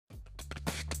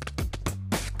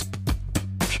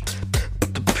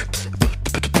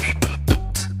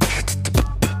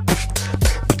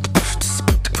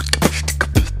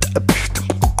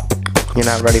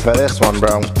not ready for this one,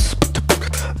 bro.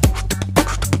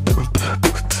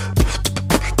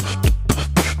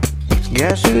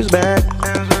 Guess who's back?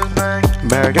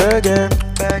 Back again.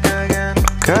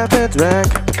 Cuphead's back.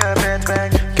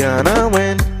 Gonna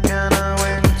win.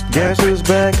 Guess who's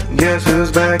back? Guess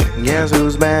who's back? Guess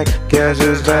who's back? Guess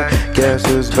who's back? Guess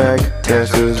who's back?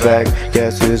 Guess who's back?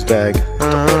 Guess who's back?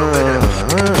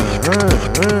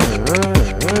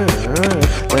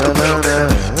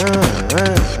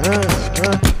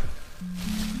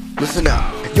 Listen up.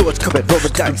 Yo, it's Cuphead, roll the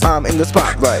dice, I'm in the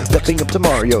spotlight. Stepping up to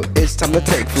Mario, it's time to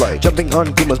take flight. Jumping on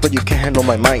Goombas, but you can't handle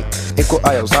my might. Equal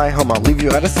aisles, I'll leave you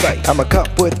out of sight. I'm a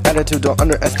cup with attitude, don't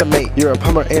underestimate. You're a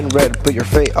plumber in red, but your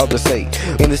fate, I'll just say.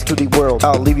 In this 2D world,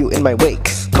 I'll leave you in my wake.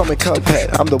 Call me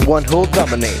Cuphead, I'm the one who'll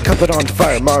dominate. Cuphead on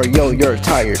fire, Mario, you're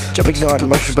tired. Jumping on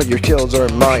mushrooms, but your kills are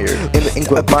admired. In the ink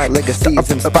of my legacy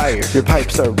is inspired. Your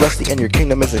pipes are rusty and your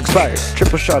kingdom is expired.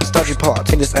 Triple shots, dodgy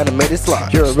plots in this animated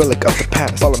slot. You're a relic of the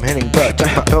past, while I'm hitting butt.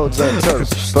 Toads and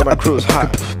turtles, but my crew's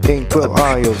hot. Inkwell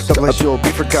aisles, someplace you'll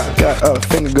be forgot. Got a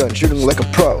finger gun, shooting like a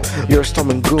pro. You're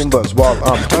storming Goombas while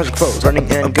I'm dodging foes.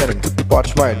 Running and gunning,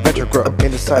 watch my adventure grow.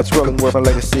 In the side scrolling where my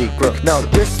legacy grows. Now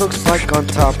this looks like on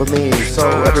top of me, so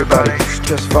everybody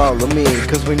just follow me.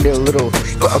 Cause we need a little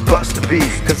bust to beat,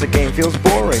 cause the game feels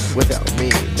boring without me.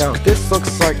 Now this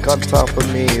looks like on top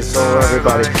of me, so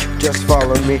everybody just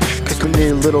follow me. Cause we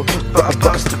need a little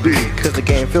bust to beat, cause the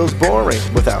game feels boring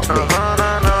without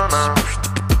me.